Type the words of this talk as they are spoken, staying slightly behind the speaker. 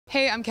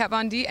Hey, I'm Kat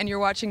Von D, and you're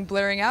watching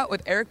Blaring Out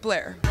with Eric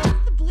Blair.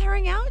 The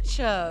Blaring Out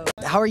Show.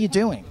 How are you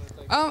doing?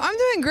 I'm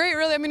doing great,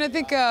 really. I mean, I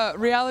think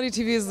reality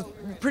TV is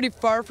pretty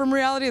far from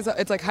reality.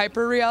 It's like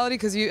hyper reality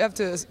because you have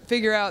to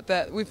figure out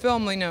that we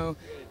film,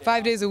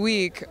 5 days a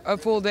week. A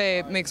full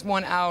day makes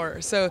 1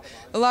 hour, so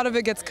a lot of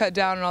it gets cut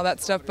down and all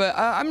that stuff. But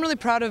I'm really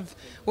proud of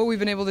what we've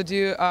been able to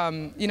do.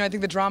 I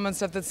think the drama and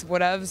stuff, that's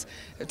whatevs.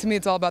 To me,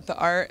 it's all about the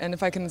art, and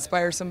if I can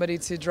inspire somebody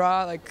to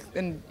draw,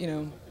 and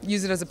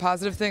use it as a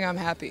positive thing, I'm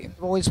happy.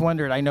 I've always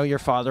wondered. I know your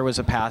father was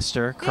a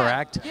pastor,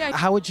 correct? Yeah.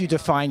 How would you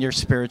define your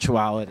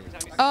spirituality?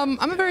 I'm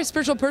a very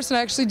spiritual person.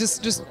 I actually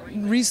just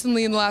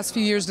recently in the last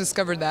few years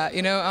discovered that,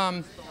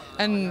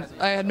 and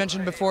I had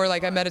mentioned before,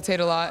 I meditate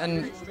a lot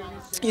and,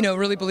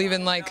 really believe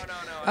in, I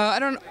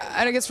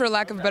guess for a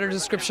lack of a better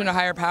description, a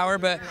higher power,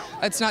 but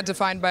it's not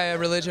defined by a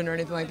religion or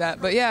anything like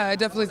that. But yeah, I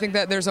definitely think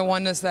that there's a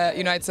oneness that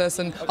unites us,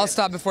 and I'll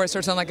stop before I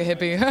start sounding like a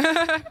hippie.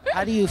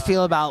 How do you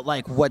feel about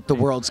what the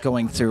world's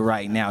going through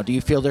right now? Do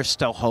you feel there's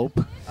still hope?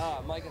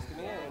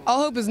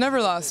 All hope is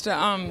never lost.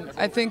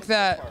 I think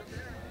that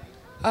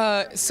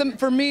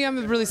for me, I'm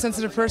a really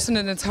sensitive person,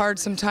 and it's hard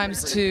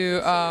sometimes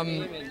to,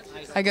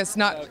 I guess,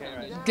 not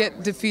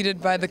get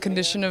defeated by the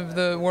condition of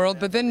the world.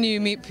 But then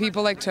you meet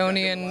people like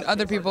Tony and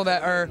other people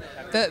that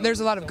there's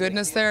a lot of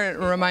goodness there,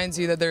 and it reminds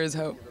you that there is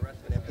hope.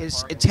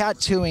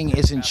 Tattooing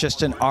isn't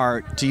just an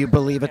art. Do you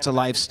believe it's a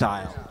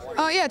lifestyle?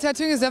 Yeah,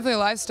 tattooing is definitely a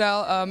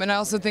lifestyle, and I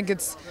also think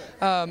it's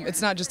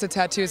not just a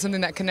tattoo. It's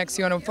something that connects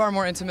you on a far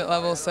more intimate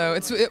level. So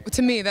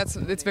to me,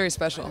 it's very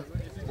special.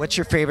 What's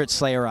your favorite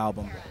Slayer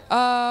album?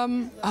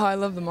 I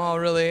love them all,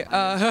 really.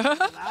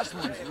 Last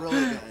one's really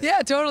good. Yeah,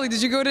 totally.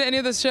 Did you go to any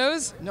of those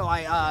shows? No,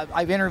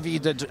 I've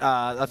interviewed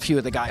a few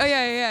of the guys. Oh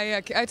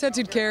yeah. I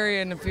tattooed Carrie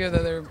and a few of the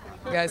other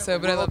guys.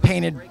 But I love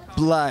Painted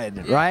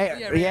Blood, right?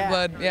 Yeah, Rain and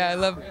Blood. Yeah,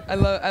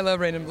 I love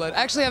Rain and Blood. I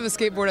actually have a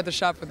skateboard at the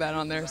shop with that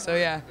on there. So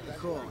yeah.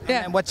 Cool.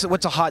 Yeah. And what's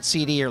a hot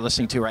CD you're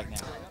listening to right now?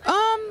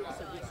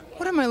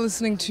 What am I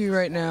listening to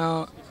right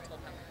now?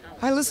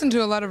 I listen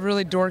to a lot of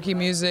really dorky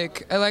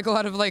music. I like a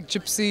lot of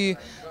gypsy,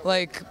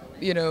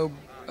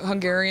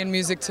 Hungarian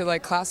music to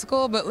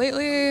classical. But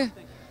lately, I'm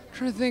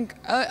trying to think.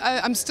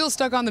 I'm still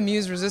stuck on the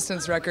Muse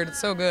Resistance record.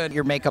 It's so good.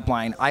 Your makeup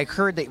line. I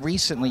heard that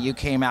recently you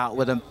came out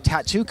with a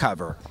tattoo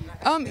cover.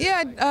 I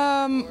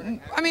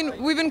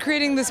mean, we've been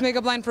creating this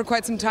makeup line for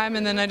quite some time,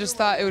 and then I just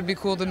thought it would be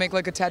cool to make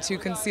a tattoo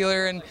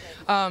concealer. And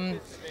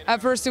at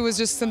first, it was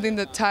just something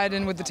that tied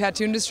in with the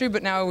tattoo industry,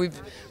 but now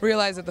we've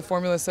realized that the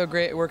formula is so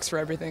great, it works for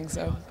everything.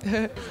 So.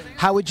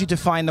 How would you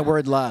define the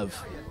word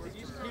love?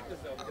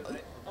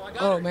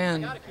 Oh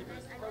man.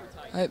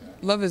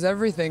 Love is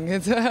everything.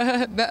 It's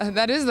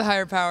that is the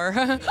higher power.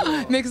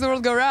 Makes the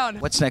world go round.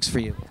 What's next for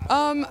you?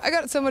 I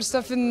got so much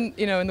stuff in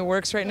the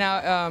works right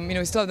now.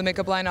 We still have the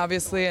makeup line,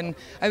 obviously, and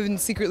I've been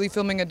secretly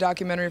filming a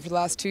documentary for the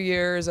last 2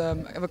 years. I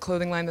have a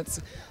clothing line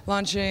that's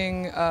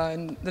launching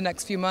in the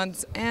next few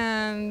months,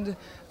 and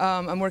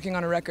I'm working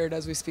on a record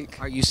as we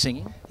speak. Are you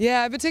singing?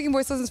 Yeah, I've been taking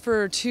voice lessons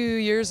for 2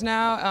 years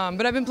now,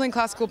 but I've been playing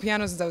classical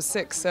piano since I was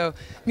 6, so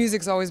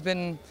music's always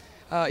been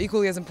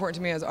equally as important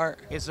to me as art.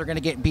 Is there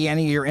going to be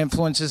any of your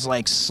influences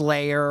like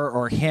Slayer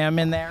or Him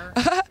in there?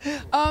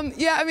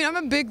 Yeah, I mean, I'm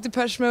a big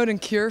Depeche Mode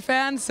and Cure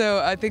fan, so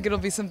I think it'll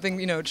be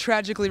something,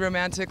 tragically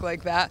romantic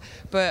like that.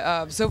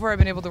 But so far I've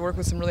been able to work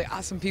with some really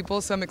awesome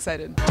people, so I'm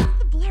excited.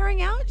 The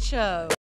Blaring Out Show.